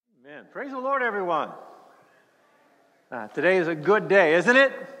Amen. Praise the Lord, everyone. Today is a good day, isn't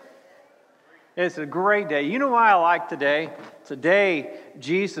it? It's a great day. You know why I like today? Today,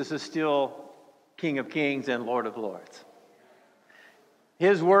 Jesus is still King of Kings and Lord of Lords.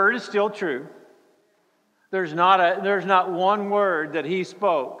 His word is still true. There's not one word that he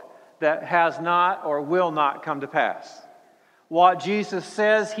spoke that has not or will not come to pass. What Jesus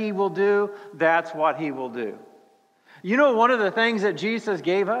says he will do, that's what he will do. You know one of the things that Jesus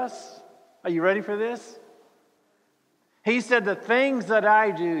gave us? Are you ready for this? He said, "The things that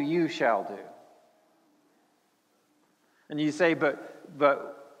I do, you shall do." And you say,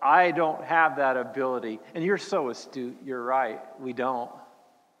 but I don't have that ability. And you're so astute. You're right. We don't.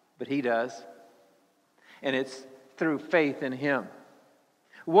 But he does. And it's through faith in him.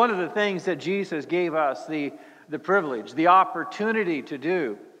 One of the things that Jesus gave us the privilege, the opportunity to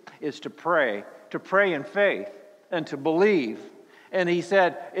do is to pray in faith and to believe. And he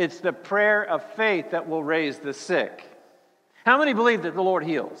said, it's the prayer of faith that will raise the sick. How many believe that the Lord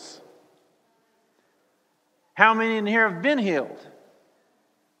heals? How many in here have been healed?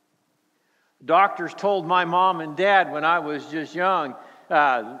 Doctors told my mom and dad when I was just young,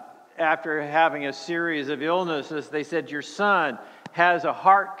 after having a series of illnesses, they said, your son has a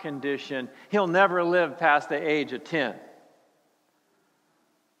heart condition. He'll never live past the age of 10.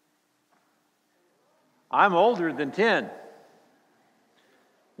 I'm older than 10.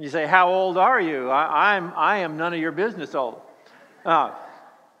 You say, how old are you? I am none of your business old. But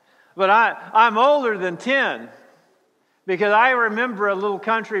I'm older than 10 because I remember a little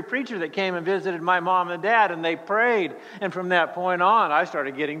country preacher that came and visited my mom and dad, and they prayed. And from that point on, I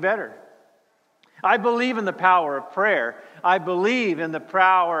started getting better. I believe in the power of prayer. I believe in the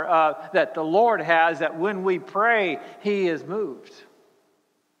power that the Lord has, that when we pray, he is moved.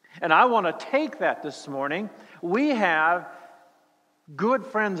 And I want to take that this morning. We have good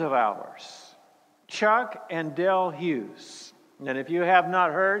friends of ours, Chuck and Dell Hughes. And if you have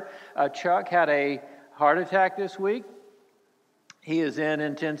not heard, Chuck had a heart attack this week. He is in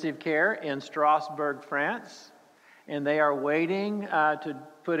intensive care in Strasbourg, France. And they are waiting to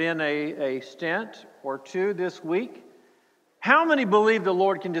put in a stent or two this week. How many believe the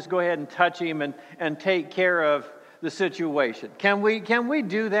Lord can just go ahead and touch him and take care of the situation? Can we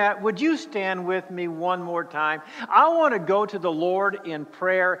do that? Would you stand with me one more time? I want to go to the Lord in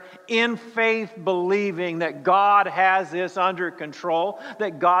prayer, in faith, believing that God has this under control,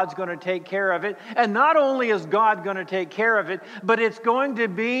 that God's going to take care of it. And not only is God going to take care of it, but it's going to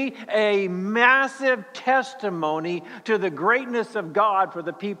be a massive testimony to the greatness of God for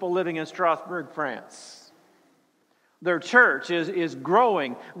the people living in Strasbourg, France. Their church is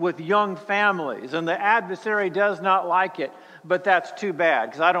growing with young families, and the adversary does not like it, but that's too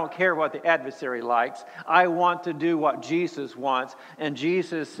bad, because I don't care what the adversary likes. I want to do what Jesus wants, and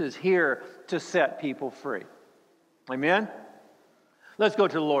Jesus is here to set people free. Amen? Let's go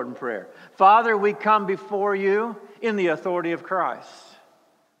to the Lord in prayer. Father, we come before you in the authority of Christ,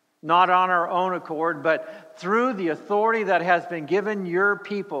 not on our own accord, but through the authority that has been given your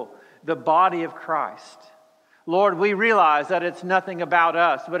people, the body of Christ. Lord, we realize that it's nothing about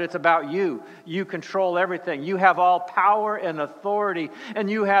us, but it's about you. You control everything. You have all power and authority, and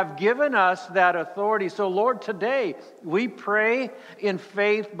you have given us that authority. So, Lord, today we pray in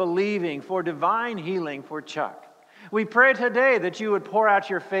faith, believing for divine healing for Chuck. We pray today that you would pour out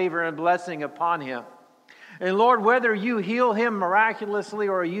your favor and blessing upon him. And Lord, whether you heal him miraculously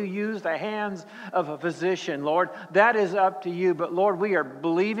or you use the hands of a physician, Lord, that is up to you. But Lord, we are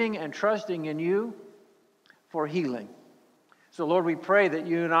believing and trusting in you for healing. So Lord, we pray that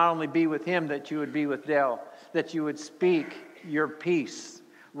you not only be with him, that you would be with Dell, that you would speak your peace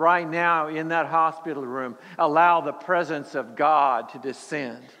right now in that hospital room. Allow the presence of God to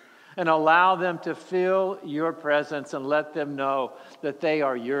descend and allow them to feel your presence and let them know that they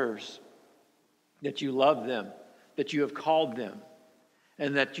are yours, that you love them, that you have called them,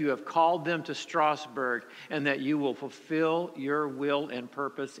 and that you have called them to Strasbourg, and that you will fulfill your will and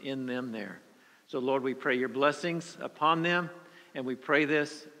purpose in them there. So, Lord, we pray your blessings upon them, and we pray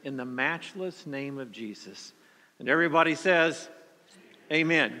this in the matchless name of Jesus. And everybody says,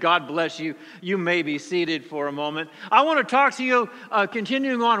 amen. God bless you. You may be seated for a moment. I want to talk to you,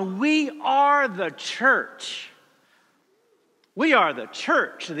 continuing on. We are the church. We are the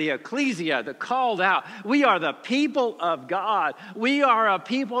church, the ecclesia, the called out. We are the people of God. We are a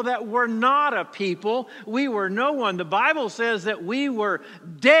people that were not a people. We were no one. The Bible says that we were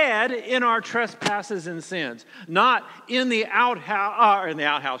dead in our trespasses and sins. Not in the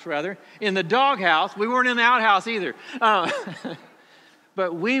in the doghouse. We weren't in the outhouse either.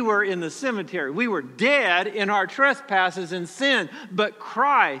 but we were in the cemetery. We were dead in our trespasses and sin, but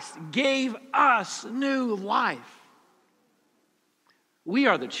Christ gave us new life. We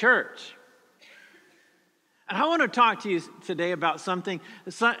are the church. And I want to talk to you today about something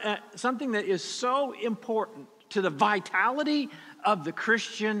that is so important to the vitality of the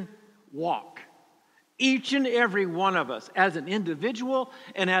Christian walk. Each and every one of us, as an individual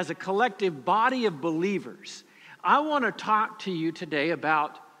and as a collective body of believers, I want to talk to you today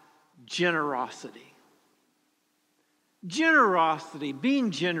about generosity. Generosity,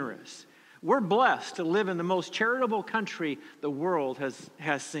 being generous. We're blessed to live in the most charitable country the world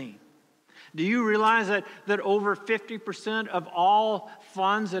has seen. Do you realize that over 50% of all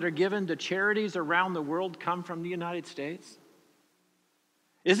funds that are given to charities around the world come from the United States?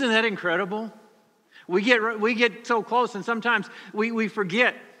 Isn't that incredible? We get so close, and sometimes we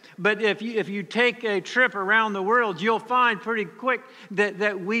forget. But if you take a trip around the world, you'll find pretty quick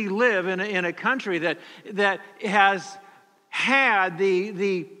that we live in a country that has had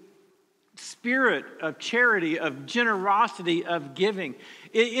the spirit of charity, of generosity, of giving.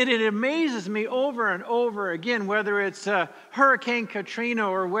 It amazes me over and over again, whether it's Hurricane Katrina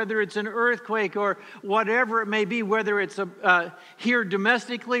or whether it's an earthquake or whatever it may be, whether it's here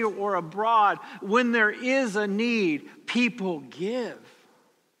domestically or abroad, when there is a need, people give.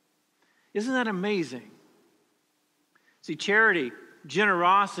 Isn't that amazing? See, charity,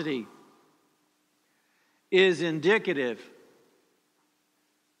 generosity is indicative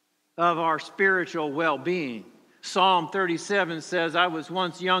of our spiritual well-being. Psalm 37 says, I was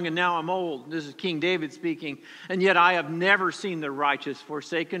once young and now I'm old. This is King David speaking. And yet I have never seen the righteous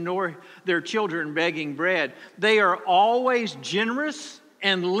forsaken, nor their children begging bread. They are always generous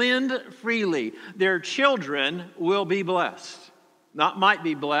and lend freely. Their children will be blessed. Not might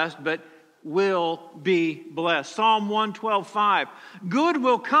be blessed, but will be blessed. Psalm 112:5. Good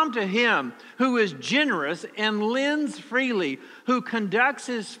will come to him who is generous and lends freely, who conducts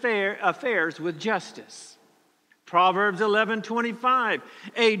his affairs with justice. Proverbs 11:25.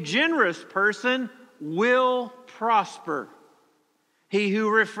 A generous person will prosper. He who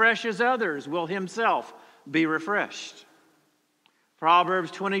refreshes others will himself be refreshed.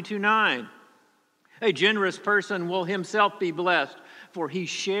 Proverbs 22:9. A generous person will himself be blessed, for he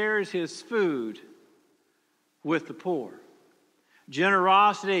shares his food with the poor.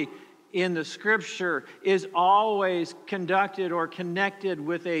 Generosity in the Scripture is always conducted or connected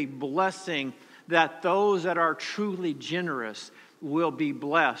with a blessing that those that are truly generous will be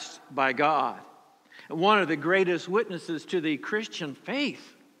blessed by God. And one of the greatest witnesses to the Christian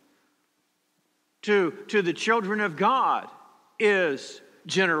faith, to the children of God, is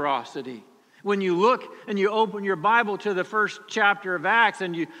generosity. When you look and you open your Bible to the first chapter of Acts,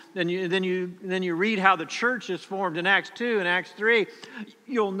 and then you read how the church is formed in Acts 2 and Acts 3,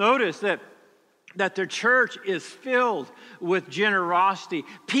 you'll notice that the church is filled with generosity.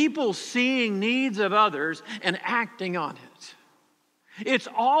 People seeing needs of others and acting on it. It's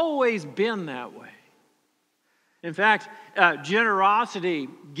always been that way. In fact, generosity,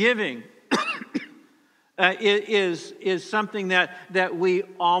 giving, is something that we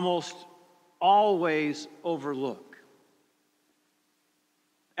almost always overlook.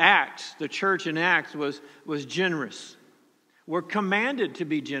 Acts, the church in Acts was generous. We're commanded to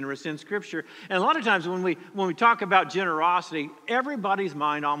be generous in Scripture. And a lot of times when we talk about generosity, everybody's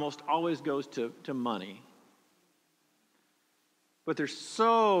mind almost always goes to money. But there's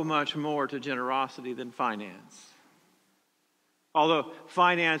so much more to generosity than finance. Although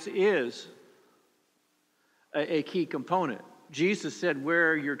finance is a key component. Jesus said,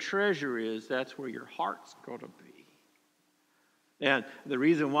 where your treasure is, that's where your heart's going to be. And the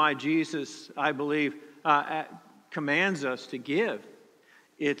reason why Jesus, I believe, commands us to give,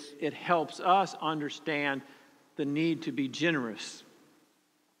 it helps us understand the need to be generous.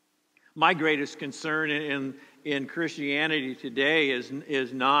 My greatest concern in Christianity today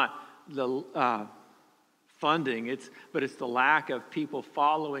is not the funding, but it's the lack of people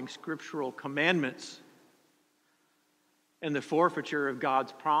following scriptural commandments and the forfeiture of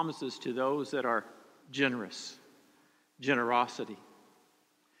God's promises to those that are generous. Generosity.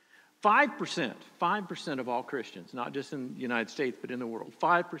 5% of all Christians, not just in the United States, but in the world,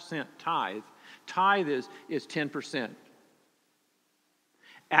 5% tithe. Tithe is 10%.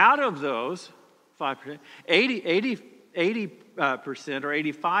 Out of those 5%, 80% or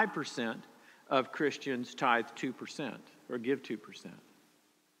 85% of Christians tithe 2% or give 2%.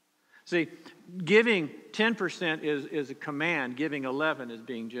 See, giving 10% is a command. Giving 11% is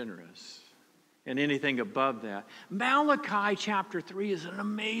being generous. And anything above that. Malachi chapter 3 is an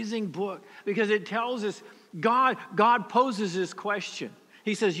amazing book because it tells us God poses this question.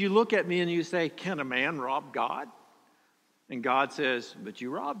 He says, you look at me and you say, can a man rob God? And God says, but you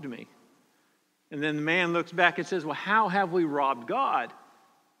robbed me. And then the man looks back and says, well, how have we robbed God?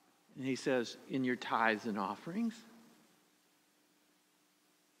 And he says, in your tithes and offerings.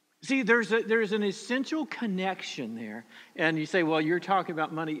 See, there's an essential connection there. And you say, well, you're talking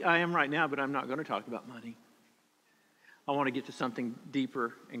about money. I am right now, but I'm not going to talk about money. I want to get to something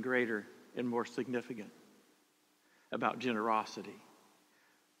deeper and greater and more significant about generosity.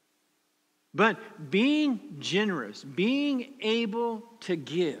 But being generous, being able to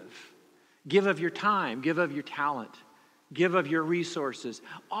give of your time, give of your talent, give of your resources,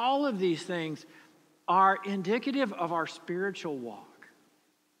 all of these things are indicative of our spiritual walk.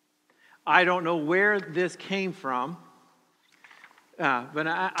 I don't know where this came from, but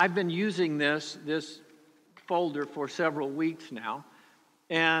I've been using this folder for several weeks now.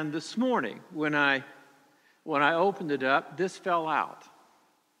 And this morning, when I opened it up, this fell out.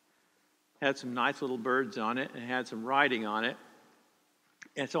 Had some nice little birds on it and had some writing on it.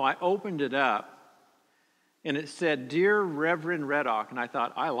 And so I opened it up, and it said, Dear Reverend Reddock. And I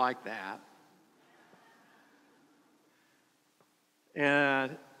thought, I like that.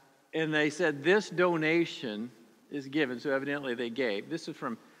 And they said, this donation is given. So evidently they gave. This is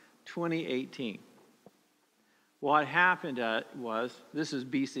from 2018. What happened was, this is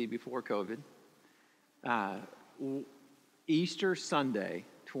BC, before COVID, Easter Sunday,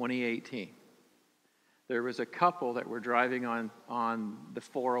 2018. There was a couple that were driving on the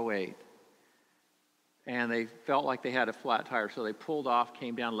 408, and they felt like they had a flat tire, so they pulled off,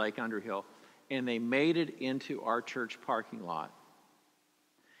 came down Lake Underhill, and they made it into our church parking lot.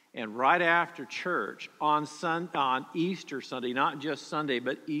 And right after church, on Easter Sunday, not just Sunday,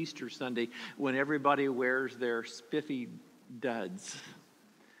 but Easter Sunday, when everybody wears their spiffy duds,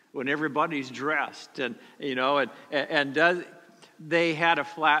 when everybody's dressed, and they had a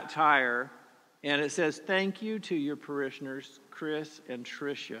flat tire, and it says, thank you to your parishioners, Chris and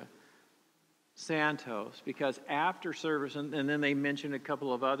Tricia Santos, because after service, and then they mentioned a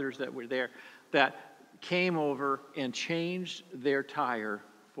couple of others that were there, that came over and changed their tire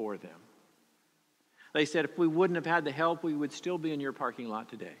for them. They said, if we wouldn't have had the help, we would still be in your parking lot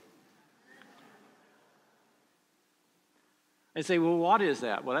today. And say, well, what is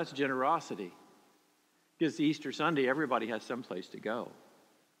that? Well, that's generosity. Because Easter Sunday, everybody has someplace to go.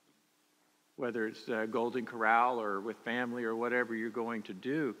 Whether it's Golden Corral or with family or whatever you're going to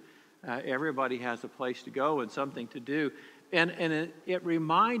do, everybody has a place to go and something to do. And it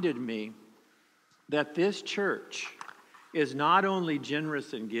reminded me that this church is not only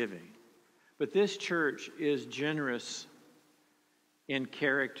generous in giving, but this church is generous in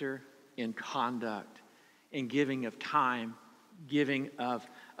character, in conduct, in giving of time, giving of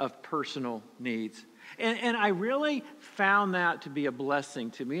personal needs. And I really found that to be a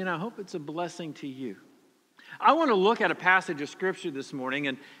blessing to me, and I hope it's a blessing to you. I want to look at a passage of Scripture this morning,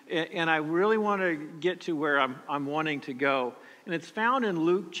 and I really want to get to where I'm wanting to go. And it's found in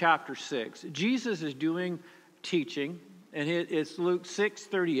Luke chapter 6. Jesus is doing teaching, and it's Luke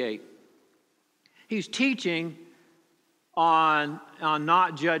 6:38. He's teaching on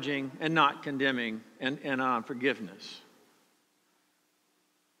not judging and not condemning and on forgiveness.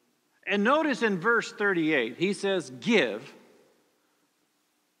 And notice in verse 38, he says, give,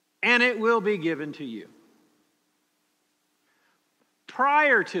 and it will be given to you.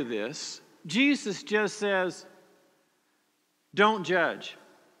 Prior to this, Jesus just says, don't judge,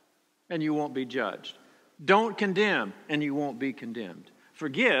 and you won't be judged. Don't condemn, and you won't be condemned.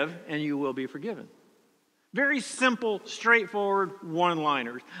 Forgive, and you will be forgiven. Very simple, straightforward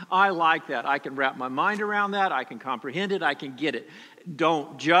one-liners. I like that. I can wrap my mind around that. I can comprehend it. I can get it.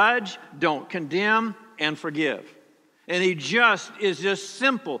 Don't judge, don't condemn, and forgive. And he is just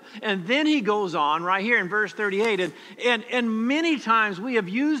simple. And then he goes on right here in verse 38. And many times we have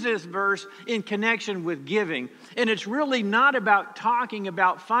used this verse in connection with giving. And it's really not about talking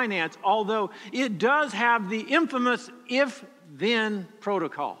about finance, although it does have the infamous if-then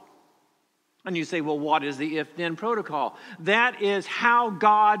protocol. And you say, well, what is the if-then protocol? That is how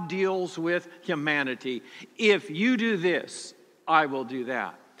God deals with humanity. If you do this, I will do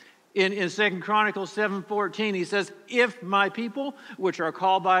that. In 2 Chronicles 7:14, he says, if my people, which are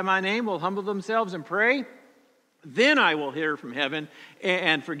called by my name, will humble themselves and pray, then I will hear from heaven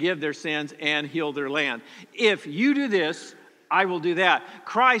and forgive their sins and heal their land. If you do this, I will do that.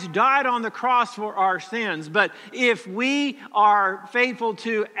 Christ died on the cross for our sins, but if we are faithful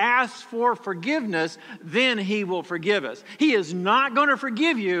to ask for forgiveness, then he will forgive us. He is not going to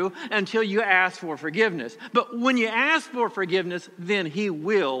forgive you until you ask for forgiveness. But when you ask for forgiveness, then he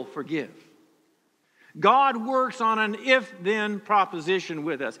will forgive. God works on an if-then proposition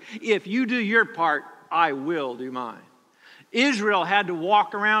with us. If you do your part, I will do mine. Israel had to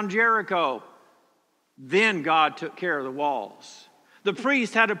walk around Jericho. Then God took care of the walls. The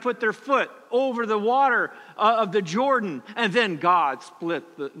priests had to put their foot over the water of the Jordan, and then God split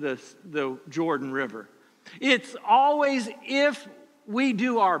the Jordan River. It's always if we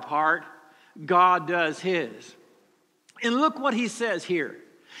do our part, God does his. And look what he says here.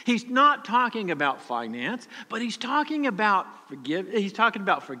 He's not talking about finance, but he's talking about He's talking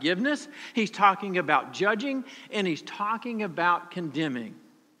about forgiveness. He's talking about judging, and he's talking about condemning.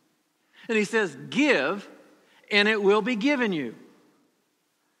 And he says, "Give, and it will be given you.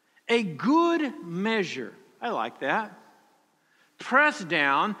 A good measure." I like that. "Pressed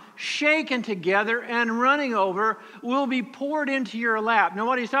down, shaken together, and running over will be poured into your lap." Now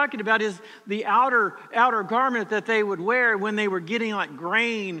what he's talking about is the outer garment that they would wear when they were getting like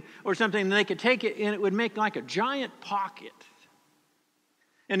grain or something, and they could take it and it would make like a giant pocket.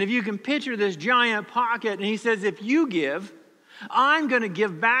 And if you can picture this giant pocket, and he says, if you give, I'm going to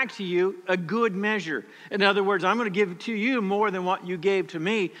give back to you a good measure. In other words, I'm going to give to you more than what you gave to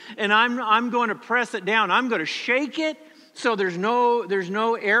me. And I'm going to press it down. I'm going to shake it so there's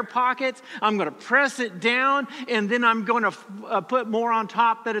no air pockets. I'm going to press it down, and then I'm going to put more on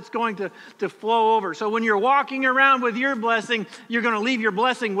top that it's going to flow over. So when you're walking around with your blessing, you're going to leave your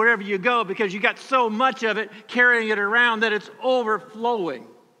blessing wherever you go because you got so much of it carrying it around that it's overflowing.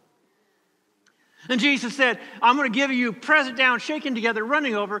 And Jesus said, I'm going to give you, press it down, shaken together,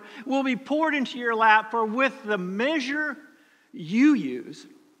 running over, will be poured into your lap, for with the measure you use,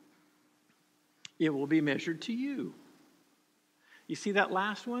 it will be measured to you. You see that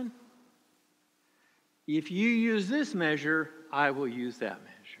last one? If you use this measure, I will use that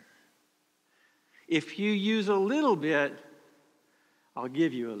measure. If you use a little bit, I'll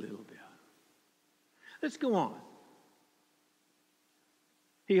give you a little bit. Let's go on.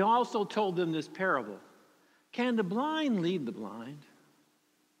 He also told them this parable. Can the blind lead the blind?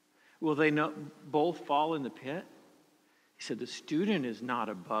 Will they not both fall in the pit? He said, the student is not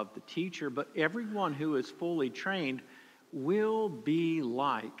above the teacher, but everyone who is fully trained will be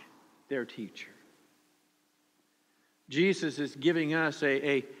like their teacher. Jesus is giving us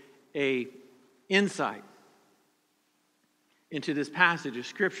a insight into this passage of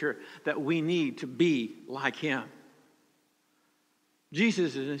Scripture that we need to be like him.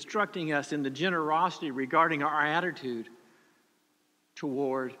 Jesus is instructing us in the generosity regarding our attitude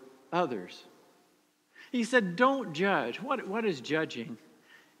toward others. He said, don't judge. What is judging?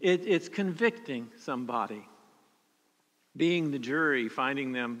 It's convicting somebody. Being the jury,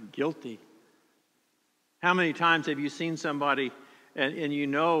 finding them guilty. How many times have you seen somebody and you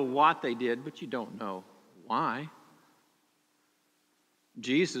know what they did, but you don't know why?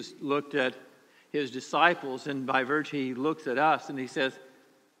 Jesus looked at his disciples, and by virtue he looks at us and he says,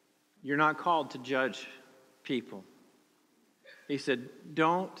 you're not called to judge people. He said,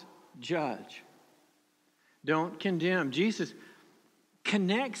 don't judge. Don't condemn. Jesus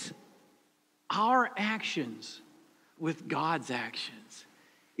connects our actions with God's actions.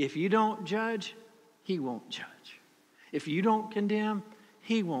 If you don't judge, he won't judge. If you don't condemn,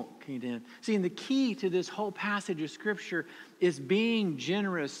 he won't condemn. See, and the key to this whole passage of Scripture is being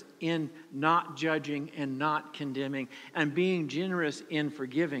generous in not judging and not condemning, and being generous in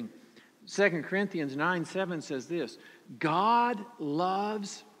forgiving. 2 Corinthians 9:7 says this, God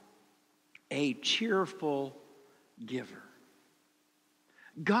loves a cheerful giver.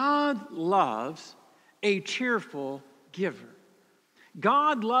 God loves a cheerful giver.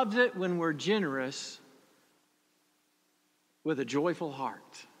 God loves it when we're generous with a joyful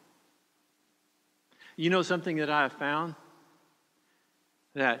heart. You know something that I have found?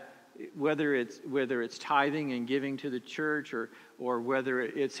 That whether it's tithing and giving to the church or whether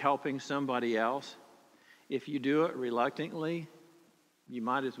it's helping somebody else, if you do it reluctantly, you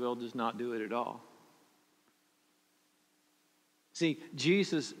might as well just not do it at all. See,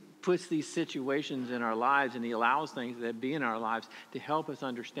 Jesus puts these situations in our lives, and he allows things that be in our lives to help us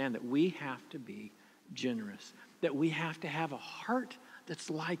understand that we have to be generous, that we have to have a heart that's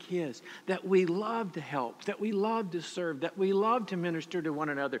like his, that we love to help, that we love to serve, that we love to minister to one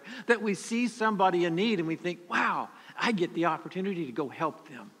another, that we see somebody in need and we think, wow, I get the opportunity to go help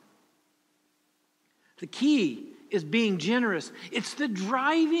them. The key is being generous. It's the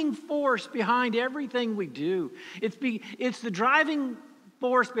driving force behind everything we do. It's the driving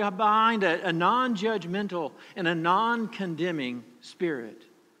force behind a non-judgmental and a non-condemning spirit.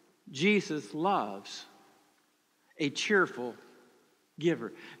 Jesus loves a cheerful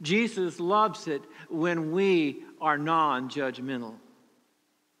giver. Jesus loves it when we are non-judgmental.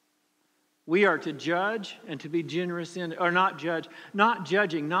 We are to judge and to be generous in, or not judge, not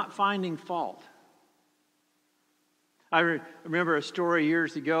judging, not finding fault. I remember a story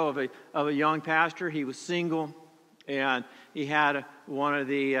years ago of a young pastor. He was single, and he had one of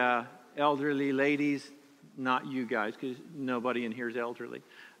the elderly ladies, not you guys, because nobody in here is elderly.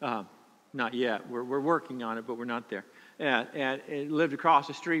 Not yet. We're working on it, but we're not there. And it lived across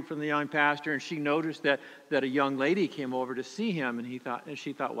the street from the young pastor, and she noticed that a young lady came over to see him, and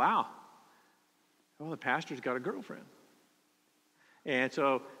she thought, wow, well, the pastor's got a girlfriend. And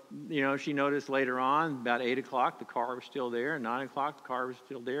so, she noticed later on, about 8 o'clock, the car was still there. 9 o'clock, the car was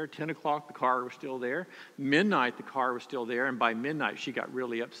still there. 10 o'clock, the car was still there. Midnight, the car was still there. And by midnight, she got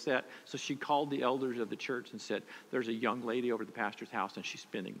really upset. So she called the elders of the church and said, there's a young lady over at the pastor's house, and she's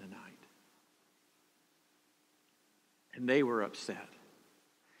spending the night. And they were upset.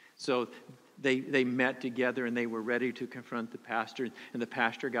 So they met together, and they were ready to confront the pastor. And the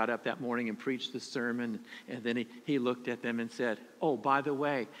pastor got up that morning and preached the sermon. And then he looked at them and said, oh, by the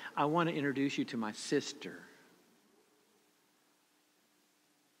way, I want to introduce you to my sister.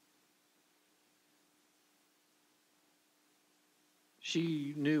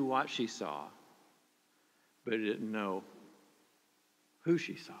 She knew what she saw, but didn't know who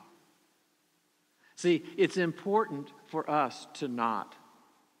she saw. See, it's important for us to not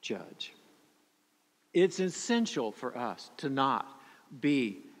judge. It's essential for us to not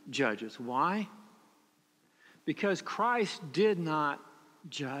be judges. Why? Because Christ did not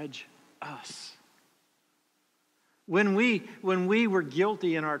judge us. When we were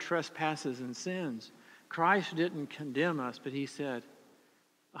guilty in our trespasses and sins, Christ didn't condemn us, but he said,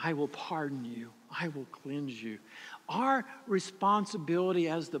 I will pardon you. I will cleanse you. Our responsibility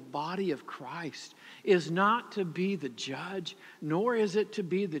as the body of Christ is not to be the judge, nor is it to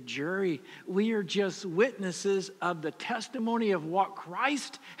be the jury. We are just witnesses of the testimony of what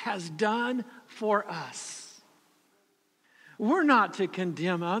Christ has done for us. We're not to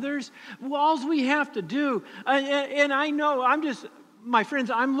condemn others. All we have to do, and I know my friends,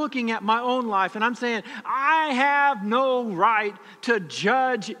 I'm looking at my own life and I'm saying, I have no right to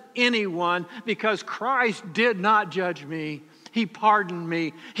judge anyone because Christ did not judge me. He pardoned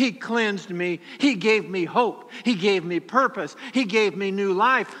me. He cleansed me. He gave me hope. He gave me purpose. He gave me new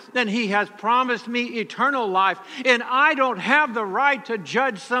life. And He has promised me eternal life. And I don't have the right to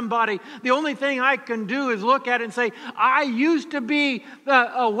judge somebody. The only thing I can do is look at it and say, I used to be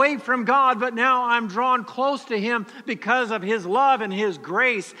away from God, but now I'm drawn close to Him because of His love and His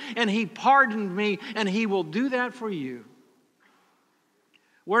grace. And He pardoned me, and He will do that for you.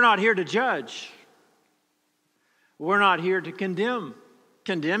 We're not here to judge. We're not here to condemn.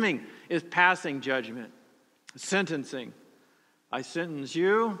 Condemning is passing judgment. Sentencing. I sentence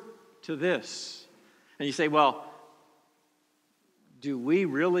you to this. And you say, well, do we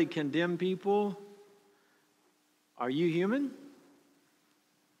really condemn people? Are you human?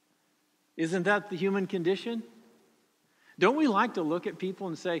 Isn't that the human condition? Don't we like to look at people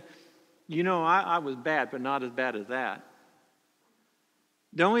and say, I was bad, but not as bad as that?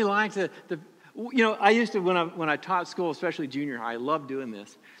 Don't we like to I used to, when I taught school, especially junior high, I loved doing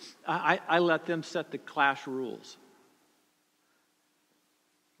this. I let them set the class rules.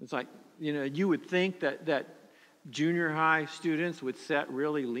 It's like, you would think that junior high students would set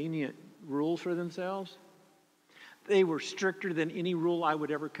really lenient rules for themselves. They were stricter than any rule I would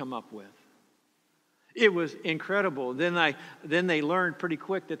ever come up with. It was incredible. Then they learned pretty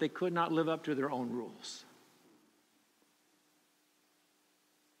quick that they could not live up to their own rules.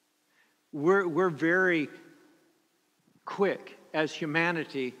 We're very quick as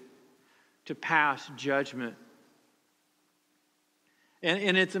humanity to pass judgment.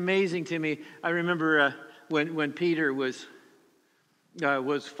 And it's amazing to me. I remember when Peter was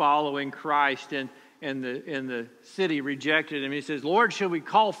following Christ and the city rejected him. He says, Lord, shall we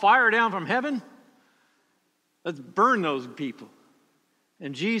call fire down from heaven? Let's burn those people.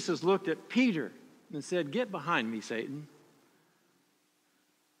 And Jesus looked at Peter and said, get behind me, Satan.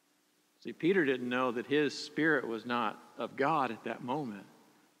 See, Peter didn't know that his spirit was not of God at that moment.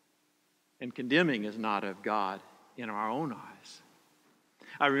 And condemning is not of God in our own eyes.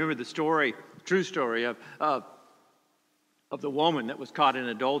 I remember the story, true story of the woman that was caught in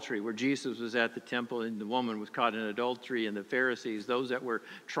adultery, where Jesus was at the temple and the woman was caught in adultery, and the Pharisees, those that were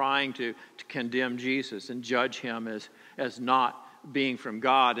trying to condemn Jesus and judge him as not being from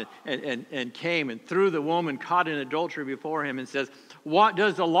God, and came and threw the woman caught in adultery before him and says, what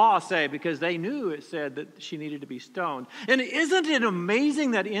does the law say? Because they knew it said that she needed to be stoned. And isn't it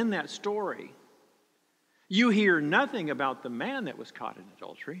amazing that in that story, you hear nothing about the man that was caught in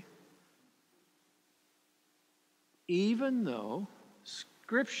adultery, even though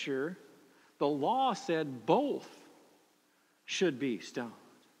Scripture The law said both should be stoned.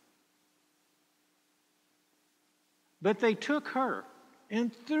 But they took her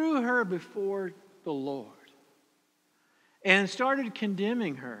and threw her before the Lord and started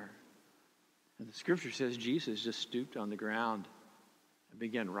condemning her. And the scripture says Jesus just stooped on the ground and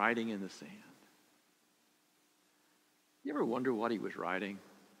began writing in the sand. You ever wonder what he was writing?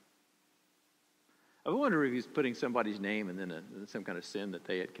 I wonder if he's putting somebody's name and then some kind of sin that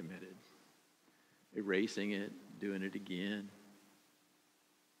they had committed. Erasing it, doing it again.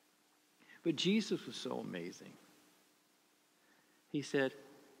 But Jesus was so amazing. He said,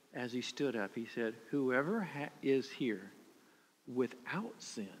 as he stood up, he said, whoever is here without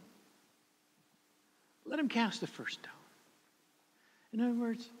sin, let him cast the first stone. In other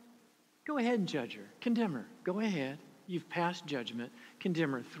words, go ahead and judge her. Condemn her. Go ahead. You've passed judgment.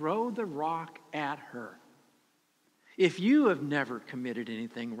 Condemn her. Throw the rock at her. If you have never committed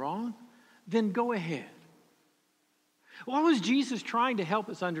anything wrong, then go ahead. What was Jesus trying to help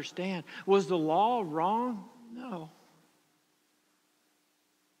us understand? Was the law wrong? No.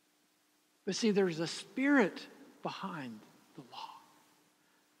 But see, there's a spirit behind the law.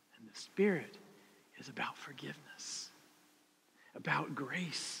 And the spirit is about forgiveness, about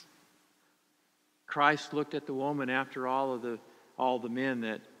grace. Christ looked at the woman after all the men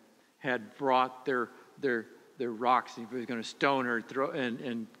that had brought their rocks. He was going to stone her,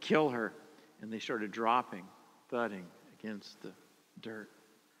 and kill her. And they started dropping, thudding against the dirt.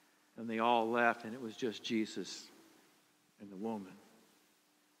 And they all left, and it was just Jesus and the woman.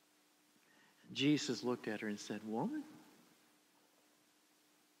 And Jesus looked at her and said, "Woman,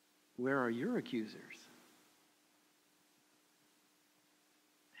 where are your accusers?"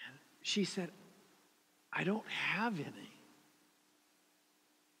 And she said, "I don't have any."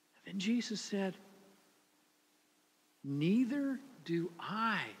 And then Jesus said, "Neither do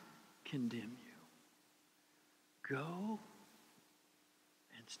I condemn you. Go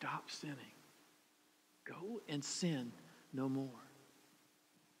and stop sinning. Go and sin no more."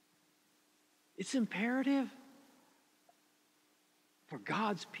 It's imperative for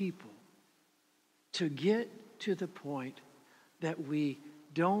God's people to get to the point that we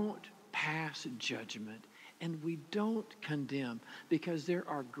don't pass judgment and we don't condemn, because there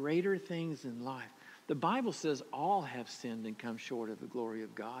are greater things in life. The Bible says all have sinned and come short of the glory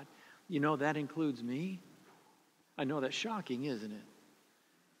of God. You know that includes me? I know that's shocking, isn't it?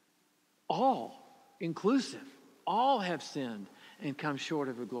 All, inclusive, all have sinned and come short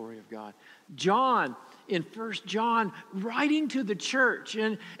of the glory of God. John, in 1 John, writing to the church,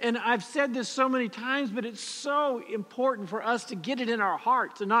 and I've said this so many times, but it's so important for us to get it in our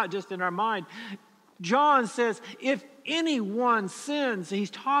hearts and not just in our mind. John says, if anyone sins,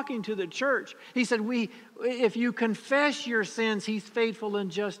 he's talking to the church. He said, if you confess your sins, he's faithful and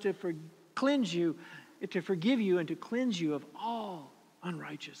just to cleanse you, to forgive you and to cleanse you of all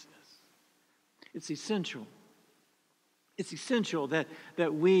unrighteousness. It's essential. It's essential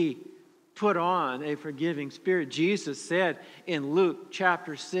that we put on a forgiving spirit. Jesus said in Luke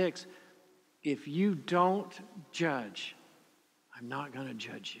chapter 6, if you don't judge, I'm not going to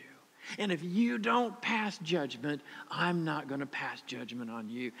judge you. And if you don't pass judgment, I'm not going to pass judgment on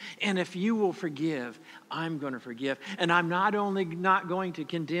you. And if you will forgive, I'm going to forgive. And I'm not only not going to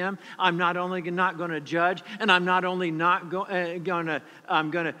condemn, I'm not only not going to judge, and I'm not only not going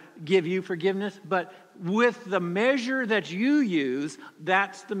to give you forgiveness, but with the measure that you use,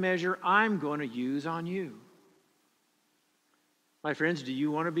 that's the measure I'm going to use on you. My friends, do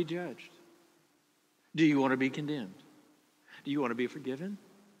you want to be judged? Do you want to be condemned? Do you want to be forgiven?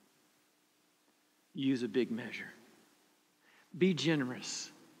 Use a big measure. Be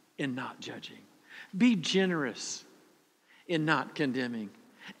generous in not judging. Be generous in not condemning.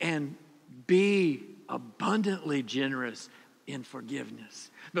 And be abundantly generous in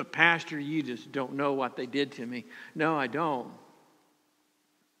forgiveness. But Pastor, you just don't know what they did to me. No, I don't.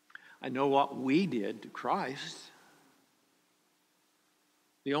 I know what we did to Christ.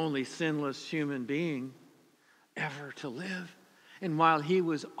 The only sinless human being ever to live. And while he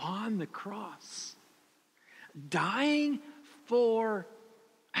was on the cross, dying for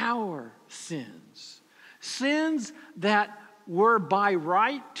our sins, sins that were by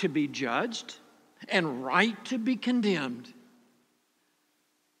right to be judged and right to be condemned,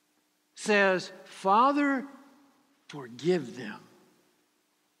 says, Father, forgive them.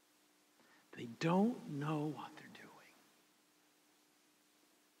 They don't know what they're doing.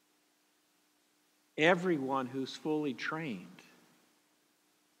 Everyone who's fully trained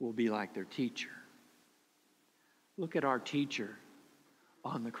will be like their teacher. Look at our teacher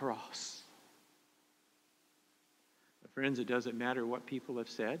on the cross. But friends, it doesn't matter what people have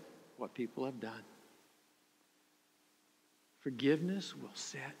said, what people have done. Forgiveness will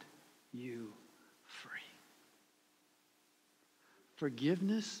set you free.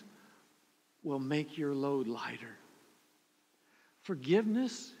 Forgiveness will make your load lighter.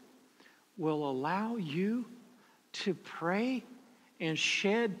 Forgiveness will allow you to pray and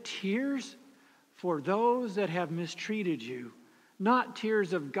shed tears for those that have mistreated you. Not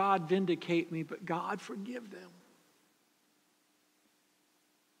tears of God vindicate me, but God forgive them.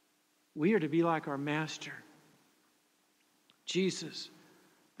 We are to be like our Master, Jesus,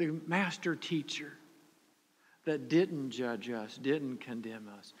 the Master Teacher, that didn't judge us, didn't condemn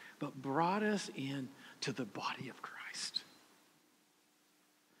us, but brought us in to the body of Christ.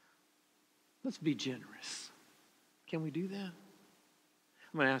 Let's be generous. Can we do that?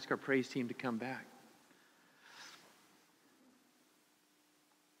 I'm going to ask our praise team to come back.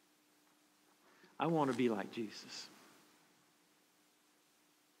 I want to be like Jesus.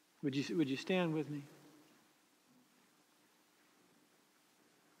 Would you stand with me?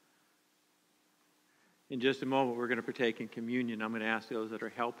 In just a moment, we're going to partake in communion. I'm going to ask those that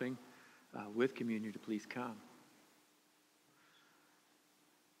are helping with communion to please come.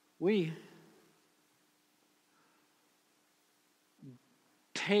 We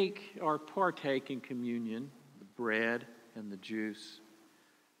take or partake in communion, the bread and the juice,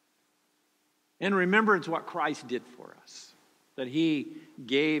 in remembrance what Christ did for us, that He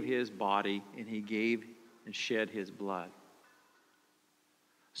gave His body and He gave and shed His blood,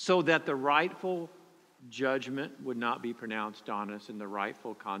 so that the rightful judgment would not be pronounced on us and the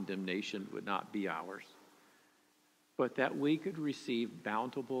rightful condemnation would not be ours, but that we could receive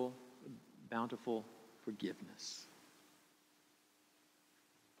bountiful forgiveness.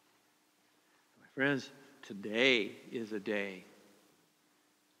 My friends, today is a day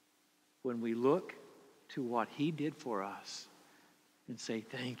when we look to what He did for us and say,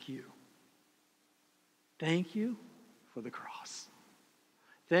 thank you. Thank you for the cross.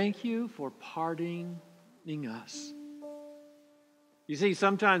 Thank you for pardoning us. You see,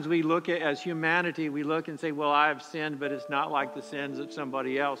 sometimes we look at, as humanity, we look and say, well, I've sinned, but it's not like the sins of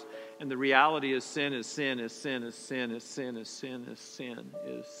somebody else. And the reality is sin is sin is sin is sin is sin is sin is sin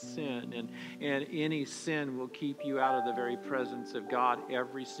is sin. And any sin will keep you out of the very presence of God.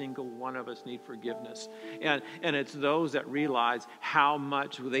 Every single one of us need forgiveness. And it's those that realize how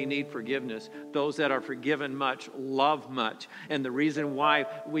much they need forgiveness. Those that are forgiven much love much. And the reason why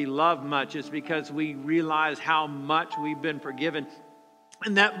we love much is because we realize how much we've been forgiven.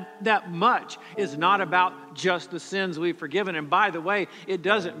 And that much is not about just the sins we've forgiven. And by the way, it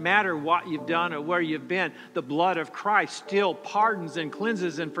doesn't matter what you've done or where you've been. The blood of Christ still pardons and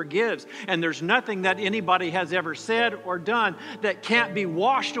cleanses and forgives. And there's nothing that anybody has ever said or done that can't be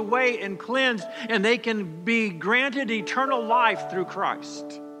washed away and cleansed. And they can be granted eternal life through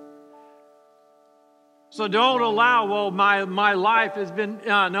Christ. So don't allow, well, my life has been,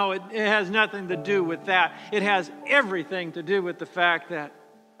 no, it has nothing to do with that. It has everything to do with the fact that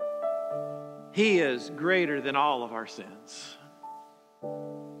He is greater than all of our sins.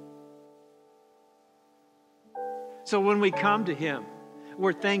 So when we come to Him,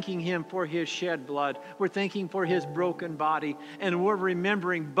 we're thanking Him for His shed blood. We're thanking for His broken body. And we're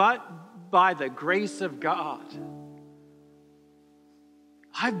remembering, but by the grace of God,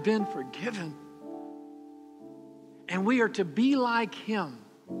 I've been forgiven. And we are to be like Him.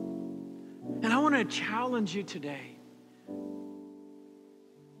 And I want to challenge you today.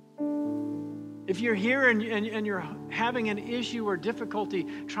 If you're here and you're having an issue or difficulty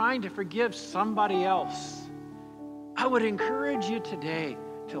trying to forgive somebody else, I would encourage you today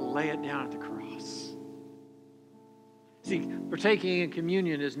to lay it down at the cross. See, partaking in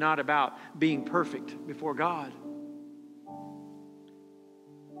communion is not about being perfect before God,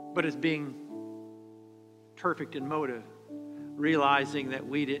 but it's being perfect in motive, realizing that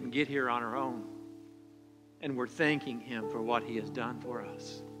we didn't get here on our own, and we're thanking Him for what He has done for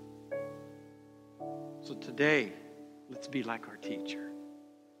us. So today, let's be like our teacher.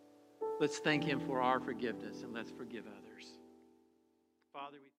 Let's thank Him for our forgiveness, and let's forgive others. Father, we